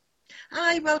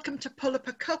Hi, welcome to Pull Up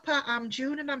a Cuppa. I'm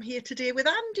June and I'm here today with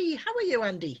Andy. How are you,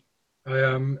 Andy? I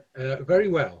am very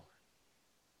well.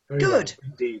 Very well, Good.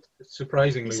 indeed. You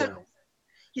Surprisingly sound, well.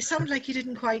 you sound like you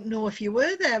didn't quite know if you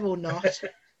were there or not.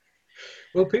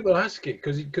 Well, people ask it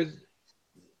because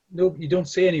no, you don't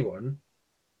see anyone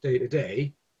day to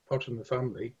day, apart from the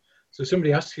family. So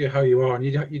somebody asks you how you are, and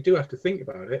you do have to think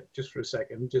about it just for a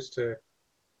second, just to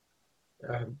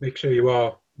make sure you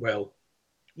are well.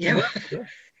 Yeah. Yeah.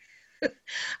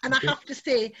 And I Good. have to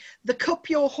say, the cup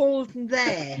you're holding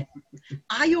there,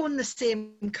 I own the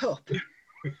same cup,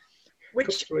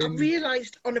 which I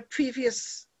realised on a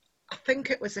previous, I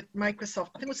think it was at Microsoft,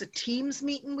 I think it was a Teams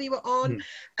meeting we were on,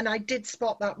 and I did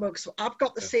spot that mug. So I've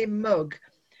got the same mug,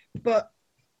 but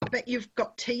I bet you've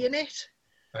got tea in it.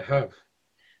 I have.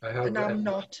 And I'm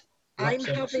not. I'm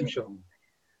Lapsang having. Souchong.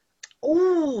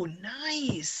 Oh,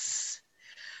 nice.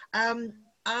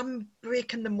 I'm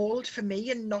breaking the mold for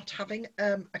me and not having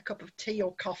a cup of tea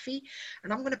or coffee,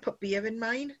 and I'm going to put beer in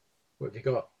mine. What have you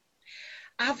got?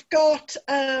 I've got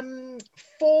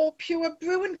 4 Pure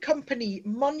Brewing Company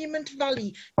Monument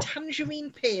Valley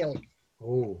Tangerine Pale.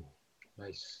 Oh,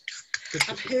 nice.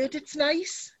 I've heard it's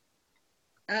nice.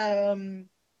 What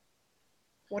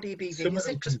ABV Some of is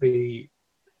them it? can be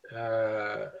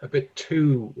a bit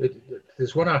too.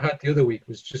 There's one I had the other week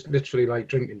was just literally like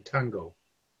drinking Tango.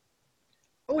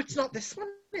 Oh, it's not this one,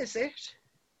 is it?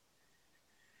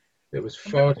 It was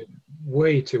far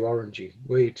way too orangey,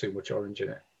 way too much orange in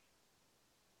it.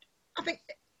 I think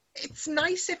it's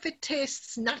nice if it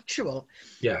tastes natural.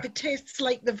 Yeah. If it tastes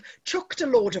like they've chucked a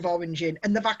load of orange in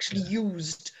and they've actually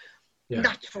used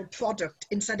natural product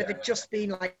instead of it just being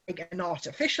like an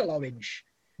artificial orange.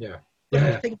 Yeah. But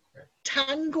I think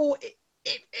Tango,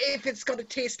 if it's got a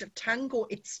taste of Tango,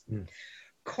 it's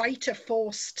quite a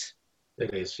forced.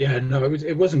 It is. Yeah. No,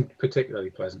 it wasn't particularly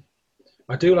pleasant.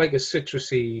 I do like a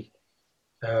citrusy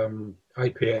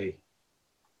IPA.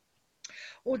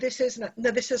 Oh, this isn't.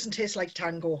 No, this doesn't taste like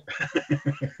Tango.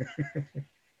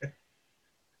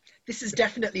 This is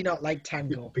definitely not like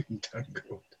Tango. Being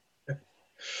Tango.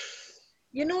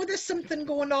 You know, there's something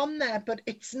going on there, but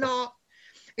it's not.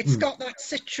 It's got that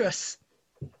citrus,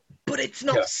 but it's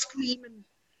not screaming.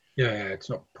 Yeah, it's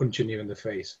not punching you in the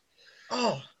face.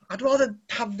 Oh, I'd rather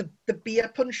have the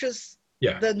beer punches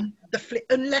than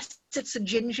unless it's a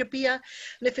ginger beer.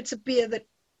 And if it's a beer that,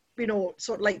 you know,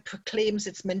 sort of like proclaims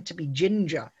it's meant to be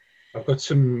ginger. I've got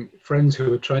some friends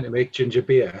who are trying to make ginger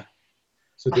beer.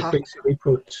 So they basically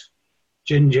put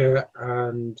ginger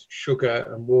and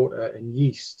sugar and water and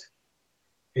yeast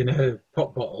in a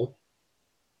pop bottle.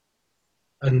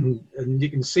 And you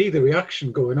can see the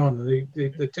reaction going on. And they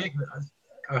take it.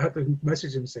 I had to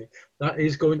message him and say, that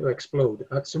is going to explode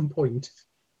at some point.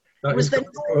 There's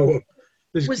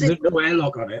no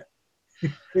airlock on it.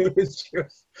 It was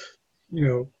just, you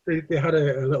know, they had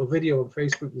a little video on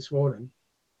Facebook this morning.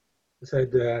 They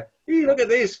said, hey, look at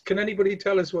this. Can anybody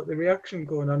tell us what the reaction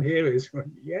going on here is? I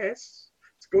went, yes,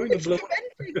 it's going to blow.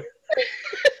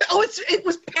 Oh, it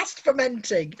was past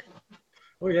fermenting.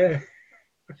 Oh, yeah.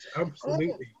 It's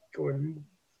absolutely going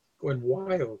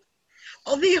wild.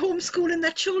 Are they homeschooling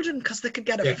their children because they could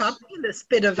get a fabulous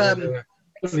bit of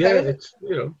it's,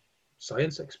 you know,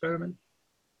 science experiment.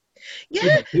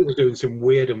 Yeah. People doing some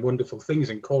weird and wonderful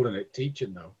things and calling it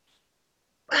teaching now.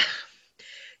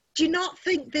 Do you not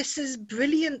think this is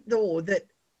brilliant though, that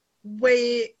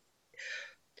we're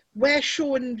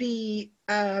showing the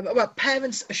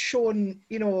parents are showing,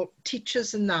 you know,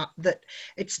 teachers and that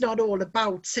it's not all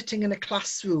about sitting in a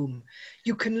classroom.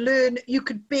 You can learn, you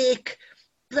could bake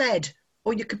bread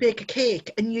or you could bake a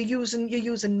cake, and you're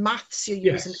using maths, you're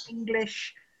using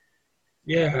English.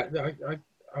 Yeah,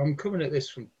 I'm coming at this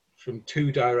from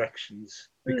two directions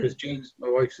because Jane's, my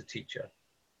wife's a teacher.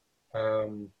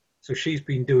 So she's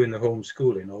been doing the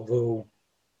homeschooling, although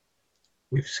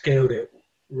we've scaled it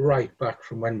right back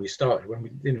from when we started. When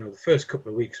we, you know, the first couple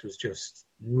of weeks was just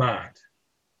mad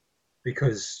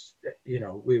because, you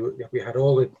know, we had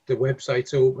all the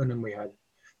websites open and we had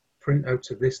printouts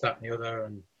of this, that, and the other,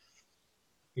 and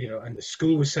you know, and the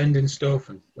school was sending stuff.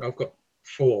 And I've got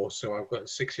 4, so I've got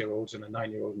 6-year-olds and a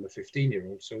 9-year-old and a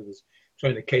 15-year-old. So there's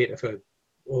trying to cater for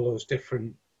all those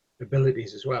different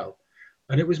abilities as well.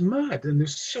 And it was mad, and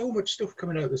there's so much stuff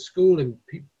coming out of the school, and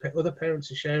other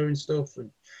parents are sharing stuff, and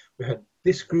we had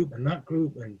this group and that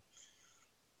group, and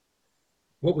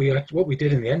what we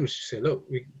did in the end was to say, look,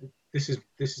 this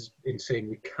is insane.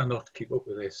 We cannot keep up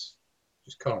with this,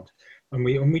 just can't. And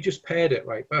we just pared it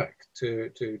right back to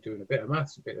doing a bit of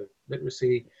maths, a bit of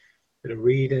literacy, a bit of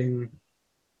reading.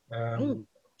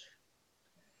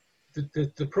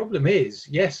 The problem is,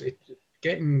 yes,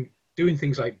 doing doing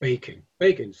things like baking.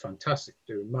 Baking's fantastic,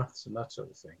 doing maths and that sort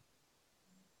of thing.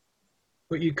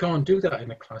 But you can't do that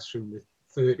in a classroom with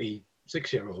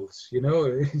 36-year-olds, you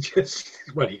know.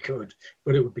 Well, you could,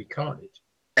 but it would be carnage.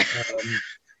 I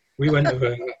went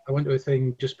to a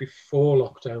thing just before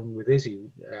lockdown with Izzy.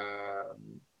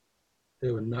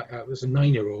 It was a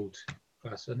 9-year-old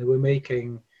class, and they were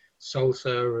making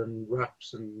salsa and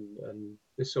wraps and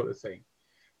this sort of thing.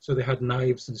 So they had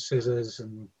knives and scissors,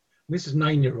 and this is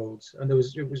 9-year-olds, and it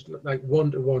was like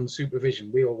one-to-one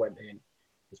supervision. We all went in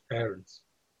as parents,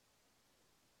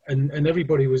 and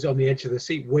everybody was on the edge of the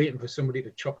seat waiting for somebody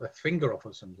to chop their finger off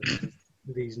or something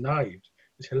with these knives.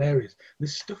 It's hilarious.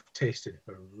 This stuff tasted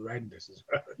horrendous as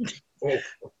well.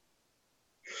 Awful.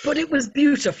 But it was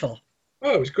beautiful.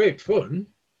 Oh, it was great fun,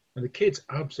 and the kids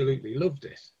absolutely loved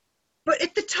it. But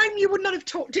at the time, you wouldn't have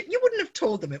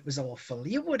told them it was awful.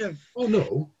 You would have. Oh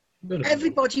no.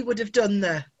 Everybody would have done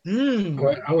the.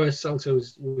 Our salsa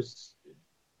was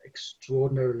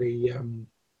extraordinarily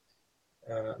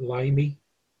limey.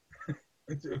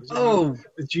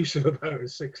 The juice of about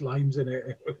 6 limes in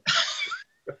it.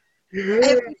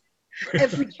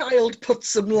 Every child put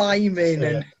some lime in.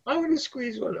 And I want to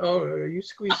squeeze one. Oh, you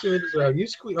squeeze some as well. You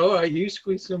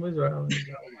squeeze some as well. Oh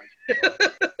my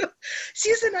God.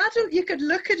 See, as an adult, you can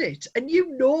look at it and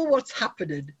you know what's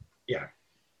happening. Yeah.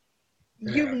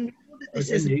 You know that this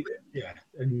is. Yeah,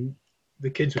 and the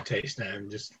kids would taste it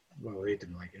and just, well, they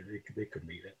didn't like it. They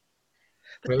couldn't eat it.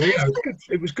 But yeah,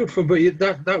 it was good fun. But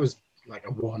that was like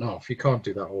a one-off. You can't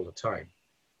do that all the time.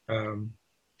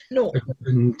 No.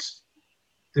 And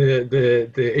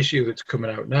the issue that's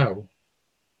coming out now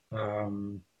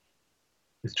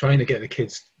is trying to get the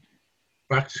kids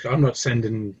back to school. I'm not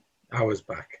sending hours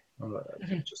back.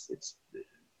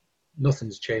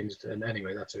 Nothing's changed. And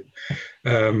anyway, that's it.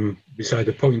 Beside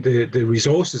the point, the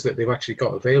resources that they've actually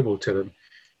got available to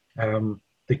them,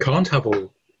 they can't have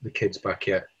all the kids back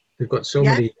yet. They've got so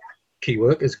many key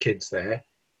workers kids there.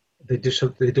 They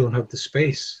don't have the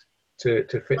space to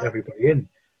fit everybody in.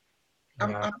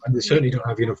 And they certainly don't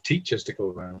have enough teachers to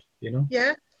go around, you know?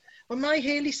 Yeah. Well, my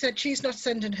Hayley said she's not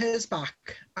sending hers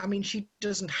back. I mean, she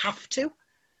doesn't have to.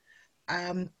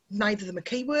 Neither of them are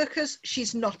key workers.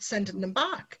 She's not sending them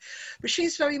back. But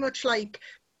she's very much like,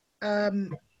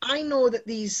 I know that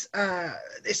this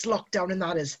lockdown and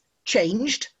that has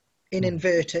changed in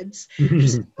inverteds. She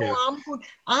said,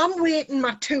 I'm waiting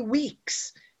my 2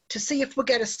 weeks to see if we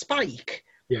get a spike.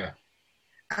 Yeah.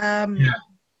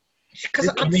 Because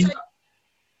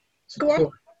go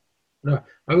on. No,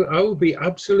 I will be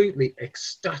absolutely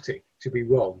ecstatic to be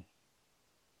wrong.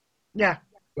 Yeah.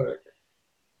 But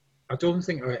I don't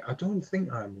think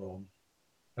I'm wrong.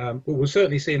 But we'll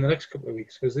certainly see in the next couple of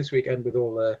weeks, because this weekend with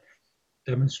all the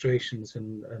demonstrations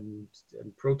and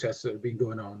protests that have been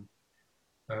going on,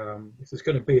 if there's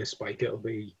going to be a spike, it'll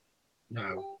be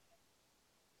now.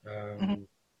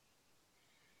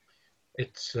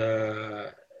 It's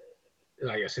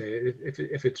like I say,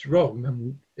 if it's wrong,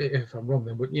 then if I'm wrong,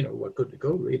 then we're good to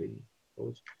go, really.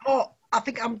 Oh, I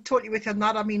think I'm totally with you on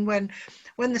that. I mean, when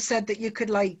they said that you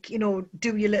could, like,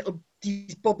 do your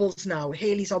these bubbles now,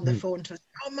 Hayley's on the phone to us,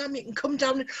 oh, Mum, you can come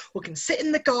down and we can sit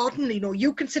in the garden,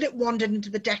 you can sit at one end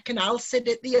of the deck and I'll sit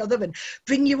at the other, and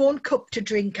bring your own cup to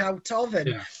drink out of,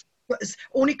 but it's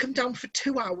only come down for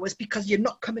 2 hours because you're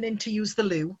not coming in to use the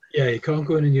loo. Yeah, you can't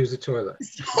go in and use the toilet.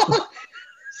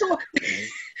 So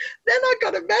then I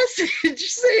got a message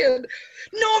saying,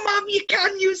 no, Mum, you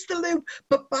can use the loo.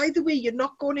 But by the way, you're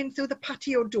not going in through the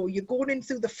patio door. You're going in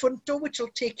through the front door, which will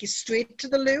take you straight to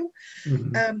the loo.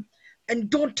 And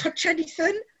don't touch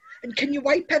anything. And can you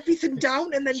wipe everything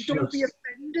down? And then don't be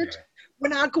offended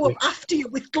when I go up after you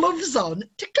with gloves on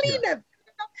to clean them.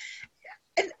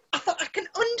 And I thought, I can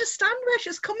understand where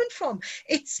she's coming from.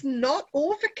 It's not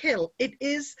overkill.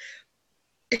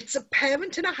 It's a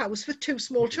parent in a house with 2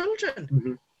 small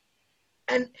children.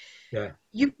 And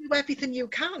you do everything you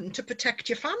can to protect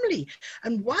your family.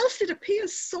 And whilst it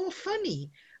appears so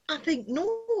funny, I think,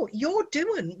 no, you're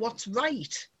doing what's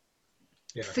right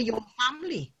for your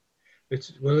family.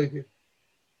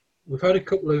 We've had a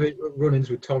couple of run-ins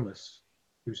with Thomas,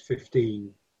 who's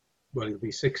 15. Well, he'll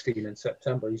be 16 in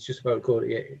September. He's just about going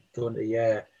to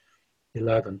year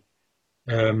 11.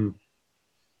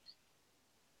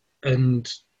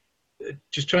 And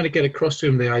just trying to get across to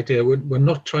him the idea, we're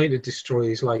not trying to destroy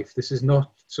his life. This is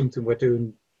not something we're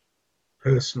doing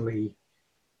personally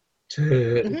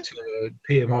to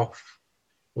pay him off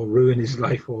or ruin his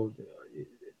life. Or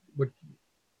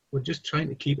we're just trying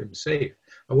to keep him safe.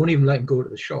 I won't even let him go to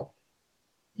the shop.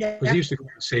 Because he used to go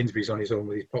to Sainsbury's on his own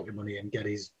with his pocket money and get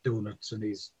his donuts and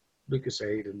his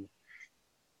Lucasade and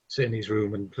sit in his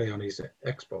room and play on his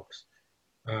Xbox.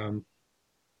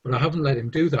 But I haven't let him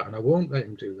do that, and I won't let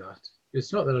him do that.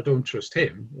 It's not that I don't trust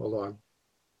him, although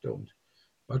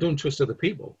I don't trust other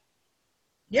people.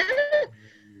 Yeah.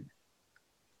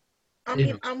 I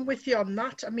mean, I'm with you on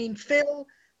that. I mean,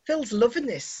 Phil's loving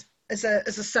this as a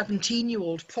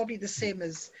 17-year-old, probably the same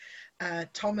as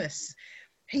Thomas.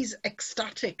 He's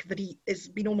ecstatic that he has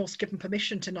been almost given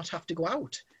permission to not have to go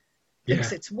out.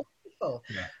 Thinks it's wonderful.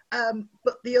 Yeah.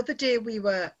 But the other day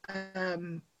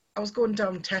I was going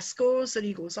down Tesco's, and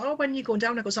he goes, "Oh, when are you going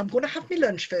down?" I goes, "I'm going to have my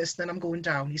lunch first, then I'm going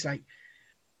down." He's like,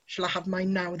 "Shall I have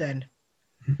mine now then?"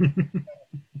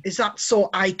 Is that so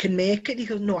I can make it? He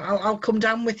goes, "No, I'll come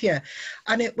down with you."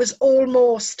 And it was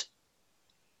almost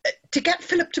to get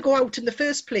Philip to go out in the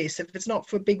first place, if it's not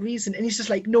for a big reason. And he's just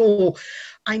like, "No,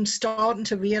 I'm starting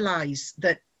to realise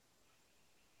that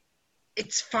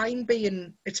it's fine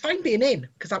being in,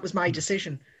 because that was my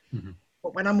decision. Mm-hmm.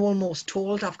 But when I'm almost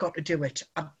told I've got to do it,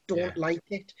 I don't like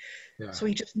it." Yeah. So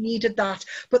he just needed that.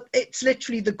 But it's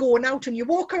literally the going out, and you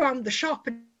walk around the shop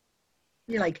and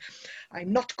you're like,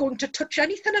 "I'm not going to touch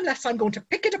anything unless I'm going to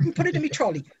pick it up and put it in my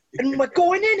trolley." And we're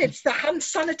going in, it's the hand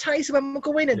sanitizer when we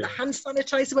go in and the hand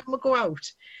sanitizer when we go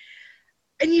out.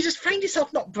 And you just find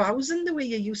yourself not browsing the way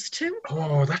you used to.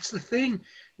 Oh, that's the thing.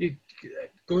 You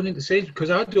going into Sainsbury's, because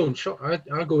I don't shop.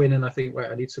 I go in and I think,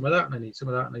 right, I need some of that, and I need some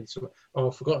of that, and I need some. Oh,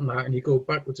 I've forgotten that, and you go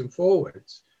backwards and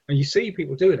forwards, and you see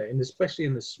people doing it, and especially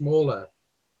in the smaller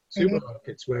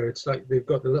supermarkets where it's like they've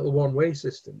got the little one-way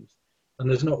systems, and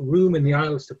there's not room in the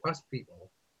aisles to pass people.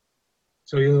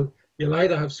 So you'll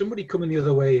either have somebody coming the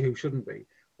other way who shouldn't be,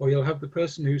 or you'll have the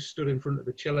person who's stood in front of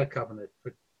the chiller cabinet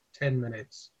for 10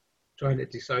 minutes trying to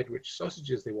decide which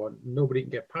sausages they want, and nobody can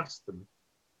get past them.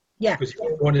 Yeah. Because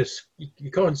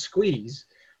you can't squeeze,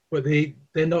 but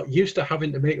they're not used to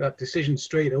having to make that decision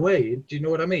straight away. Do you know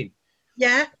what I mean?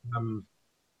 Yeah.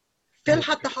 Phil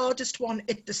had the hardest one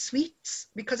at the sweets,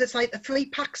 because it's like the 3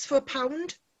 packs for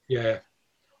 £1. Yeah.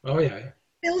 Oh, yeah.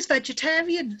 Phil's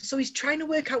vegetarian, so he's trying to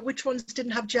work out which ones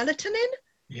didn't have gelatin in.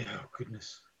 Yeah, oh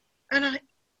goodness. And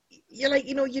you're like,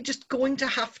 you're just going to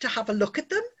have a look at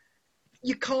them.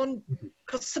 You can't,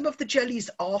 because some of the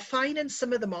jellies are fine and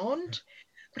some of them aren't.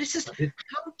 But it's just,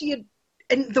 how do you...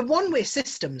 And the one-way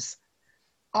systems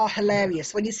are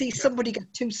hilarious. When you see somebody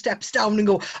get 2 steps down and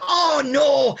go, "Oh,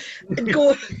 no!" and go...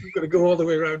 You've got to go all the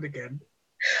way around again.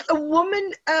 A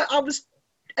woman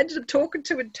ended up talking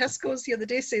to in Tesco's the other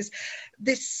day says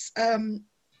this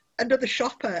another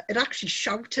shopper had actually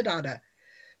shouted at her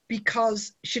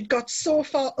because she'd got so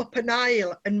far up an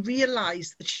aisle and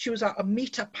realised that she was at a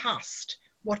metre past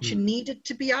what she needed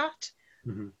to be at.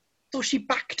 Mm-hmm. So she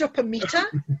backed up a metre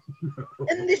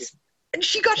and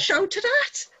she got shouted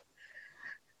at.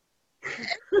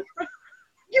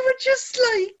 You were just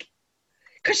like,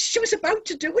 because she was about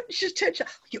to do it, and she just turned, "Are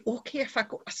you okay if I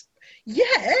go?" I said,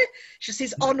 "Yeah." She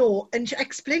says, "Oh no," and she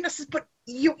explained. I said, "But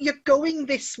you're going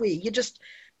this way. You just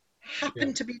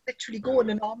happen to be literally going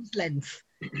an arm's length."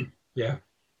 Yeah.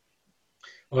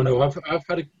 Oh no, I've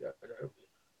had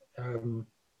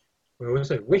where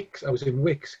was it? Wicks. I was in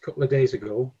Wicks a couple of days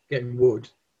ago getting wood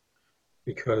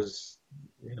because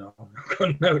I've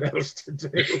got nothing else to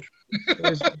do.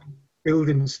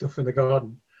 Building stuff in the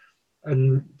garden.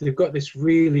 And they've got this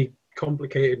really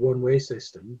complicated one-way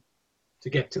system to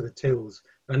get to the tills.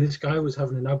 And this guy was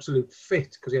having an absolute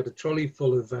fit because he had a trolley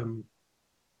full of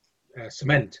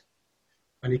cement.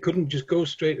 And he couldn't just go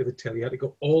straight to the till. He had to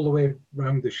go all the way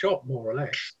around the shop, more or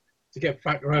less, to get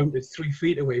back around to 3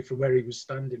 feet away from where he was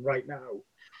standing right now.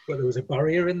 But there was a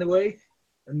barrier in the way.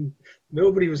 And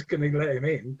nobody was going to let him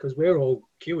in because we're all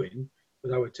queuing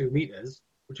with our 2 meters,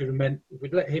 which would have meant if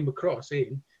we'd let him across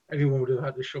in, everyone would have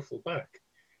had to shuffle back.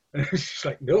 And it's just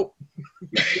like, nope,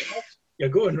 you're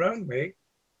going round, mate.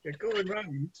 You're going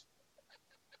round.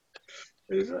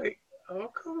 It's like, oh,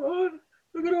 come on.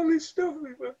 Look at all this stuff.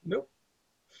 Nope.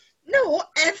 No,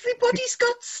 everybody's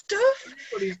got stuff.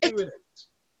 Everybody's doing it.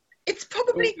 It's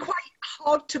probably quite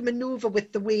hard to manoeuvre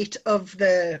with the weight of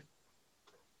the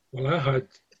Well, I had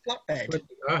flatbed.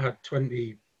 I had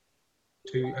 22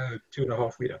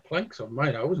 2.5 meter planks on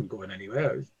mine. I wasn't going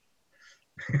anywhere. I was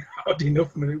hard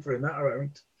enough manoeuvring that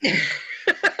around.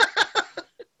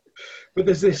 But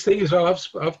there's this thing as well.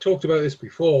 I've talked about this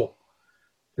before.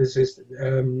 There's this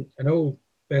an old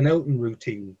Ben Elton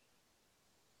routine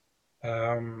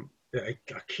that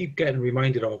I keep getting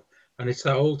reminded of, and it's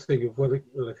that old thing of well,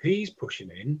 if he's pushing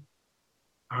in,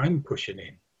 I'm pushing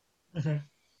in. Mm-hmm.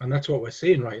 And that's what we're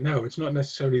seeing right now. It's not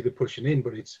necessarily the pushing in,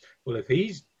 but it's, well, if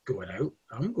he's going out,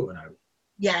 I'm going out.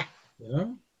 Yeah.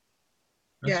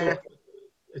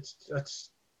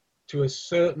 That's to a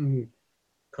certain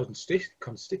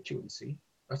constituency.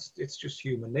 It's just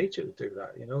human nature to do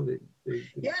that. You know, they're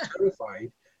Yeah.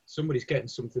 terrified somebody's getting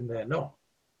something they're not.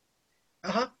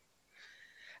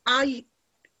 I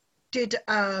did.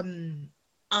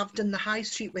 I've done the high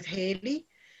street with Hayley,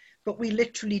 but we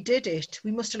literally did it.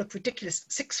 We must have looked ridiculous,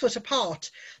 6 foot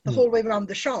apart the whole way around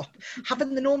the shop,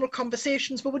 having the normal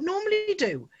conversations we would normally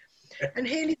do. And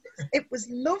Hayley, it was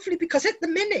lovely because at the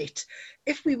minute,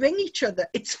 if we ring each other,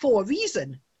 it's for a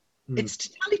reason. It's to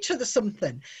tell each other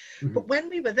something. But when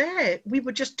we were there, we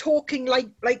were just talking like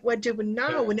we're doing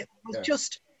now. And it was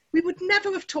just, we would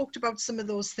never have talked about some of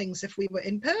those things if we were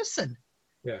in person.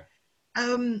 Yeah.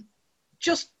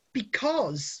 Just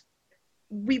because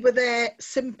we were there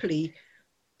simply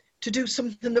to do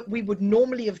something that we would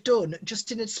normally have done,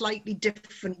 just in a slightly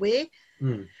different way.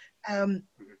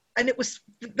 And it was,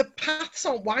 the paths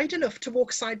aren't wide enough to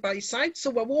walk side by side. So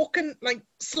we're walking like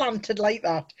slanted like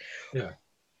that. Yeah.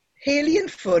 Hayley in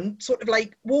front, sort of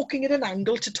like walking at an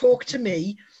angle to talk to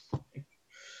me.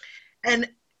 And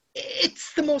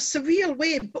it's the most surreal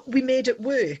way, but we made it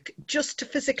work just to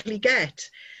physically get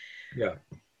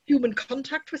human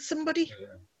contact with somebody.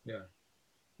 Yeah.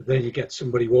 But then you get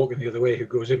somebody walking the other way who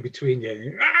goes in between you. And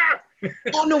you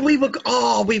Oh no, we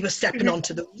were stepping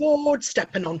onto the road,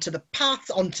 stepping onto the path,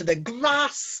 onto the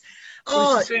grass.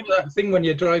 Well, it's the same that thing when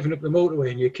you're driving up the motorway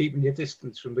and you're keeping your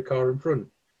distance from the car in front,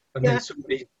 and then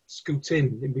somebody scoots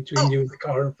in between you and the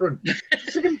car in front.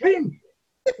 It's the same thing.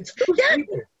 It's those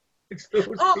people. It's those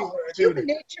people that are doing human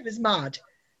nature is mad.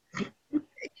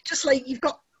 Just like you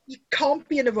can't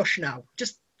be in a rush now.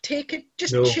 Just take it.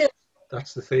 Just chill.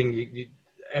 That's the thing.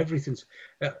 Everything's.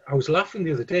 I was laughing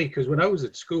the other day because when I was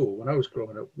at school, when I was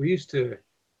growing up, we used to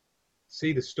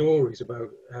see the stories about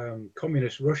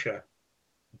communist Russia,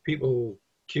 people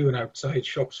queuing outside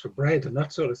shops for bread and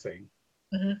that sort of thing.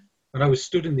 And I was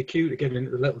stood in the queue to get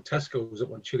into the little Tesco's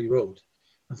up on Chilly Road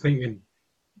and thinking,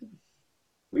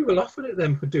 we were laughing at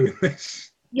them for doing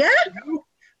this. Yeah. You know?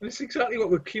 And it's exactly what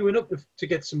we're queuing up to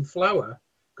get some flour,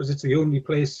 because it's the only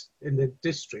place in the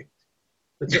district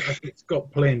that's got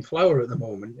plain flour at the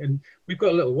moment. And we've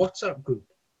got a little WhatsApp group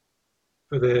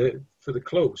for the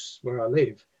close where I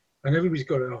live. And everybody's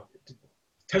got,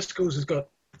 Tesco's has got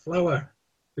flour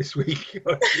this week. You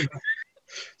know?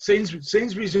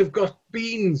 Sainsbury's have got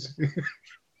beans.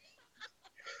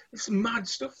 It's mad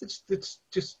stuff that's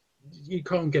just you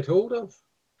can't get hold of.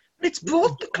 It's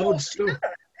brought the close together.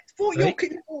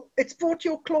 It's brought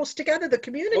you close together, the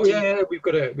community. Oh yeah, we've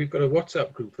got a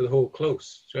WhatsApp group for the whole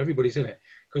close, so everybody's in it.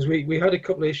 Because we had a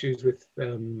couple of issues with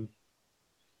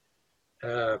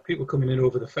people coming in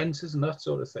over the fences and that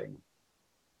sort of thing.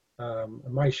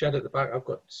 And my shed at the back, I've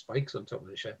got spikes on top of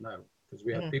the shed now because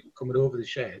we had people coming over the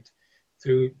shed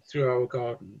through our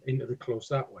garden into the close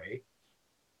that way.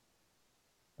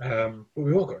 But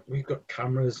we've got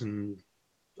cameras and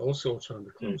all sorts around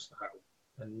the close now,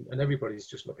 and everybody's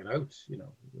just looking out. You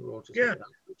know, we're all just looking out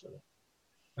for each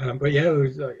other. But yeah, it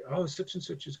was like, oh, such and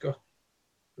such has got,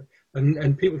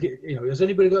 and people get, you know, has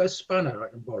anybody got a spanner I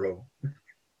can borrow?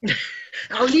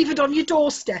 I'll leave it on your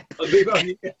doorstep. I'll leave it on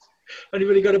your,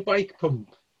 anybody got a bike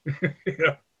pump?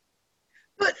 Yeah.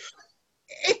 But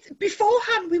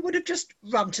beforehand, we would have just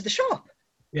run to the shop.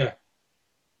 Yeah.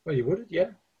 Well, you would,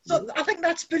 yeah. So I think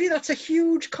that's brilliant. That's a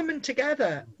huge coming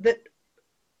together that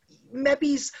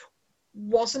maybe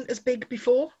wasn't as big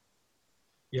before.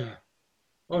 Yeah.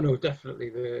 Oh no, definitely.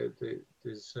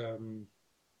 There's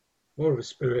more of a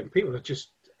spirit, and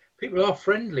people are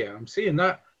friendlier. I'm seeing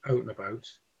that out and about.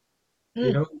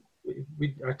 You know,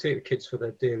 I take the kids for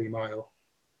their daily mile,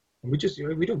 and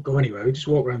we don't go anywhere. We just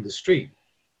walk around the street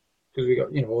because we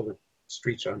got, you know, all the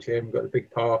streets around here, and we've got a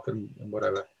big park and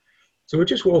whatever. So we're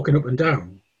just walking up and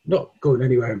down, not going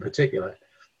anywhere in particular,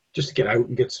 just to get out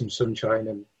and get some sunshine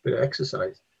and a bit of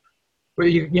exercise. But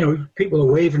you know, people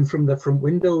are waving from the front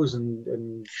windows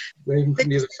and waving from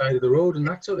the other side of the road and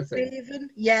that sort of thing.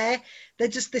 Yeah, they're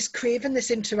just craving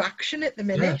this interaction at the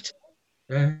minute.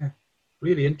 Yeah,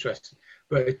 really interesting.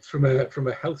 But from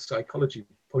a health psychology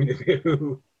point of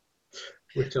view,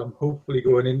 which I'm hopefully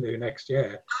going into next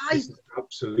year, this is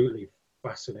absolutely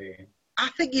fascinating. I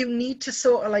think you need to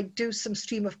sort of like do some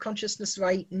stream of consciousness,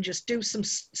 right, and just do some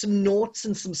notes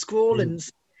and some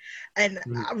scrollings. And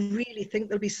I really think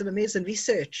there'll be some amazing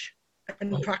research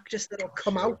and practice that'll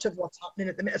come out of what's happening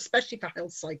at the minute, especially for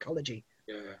health psychology.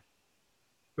 Yeah.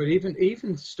 But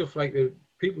even stuff like the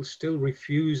people still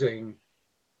refusing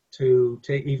to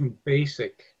take even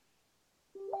basic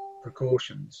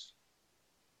precautions,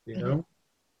 you know,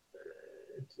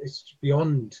 it's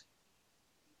beyond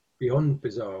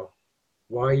bizarre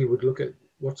why you would look at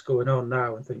what's going on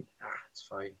now and think, it's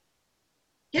fine.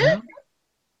 Yeah. You know?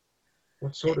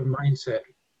 What sort of mindset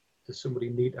does somebody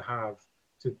need to have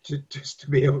to just to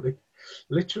be able to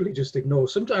literally just ignore?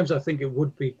 Sometimes I think it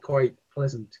would be quite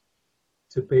pleasant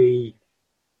to be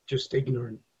just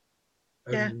ignorant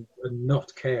and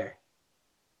not care,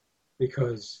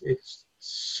 because it's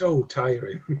so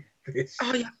tiring. It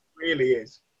Oh yeah, really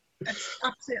is. it's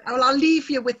absolutely. Well, I'll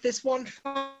leave you with this one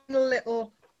final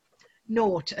little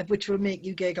note of which will make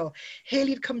you giggle.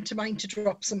 Haley had come to mine to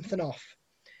drop something off.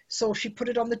 So she put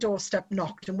it on the doorstep,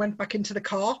 knocked, and went back into the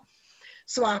car.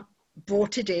 So I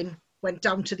brought it in, went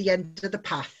down to the end of the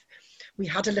path. We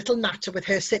had a little natter with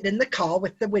her sitting in the car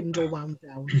with the window wound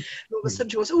down. And all of a sudden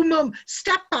she goes, "Oh, Mum,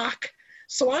 step back."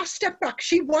 So I stepped back.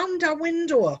 She wound our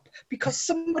window up because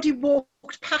somebody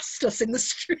walked past us in the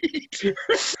street. When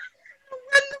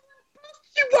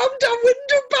she wound our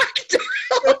window back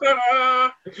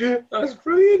down. That's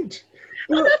brilliant.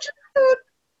 And I just thought,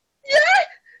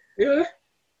 Yeah.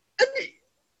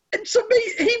 And so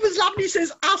he was laughing. He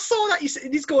says, "I saw that."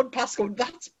 And he's going past, going,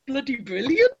 "That's bloody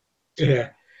brilliant."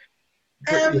 Yeah.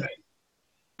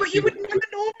 But you would never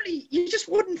normally, you just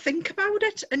wouldn't think about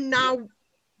it. And now,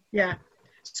 yeah.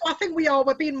 So I think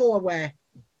we're being more aware.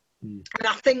 And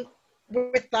I think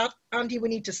with that, Andy, we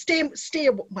need to stay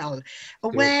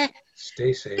aware.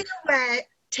 Stay safe. Be aware,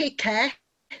 take care.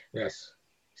 Yes.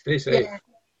 Stay safe.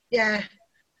 Yeah.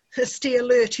 Stay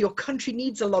alert. Your country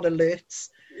needs a lot of alerts.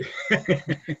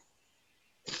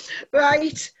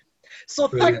 Right. So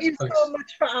thank you so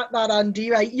much for that,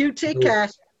 Andy. Right. You take care.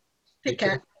 Take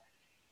care.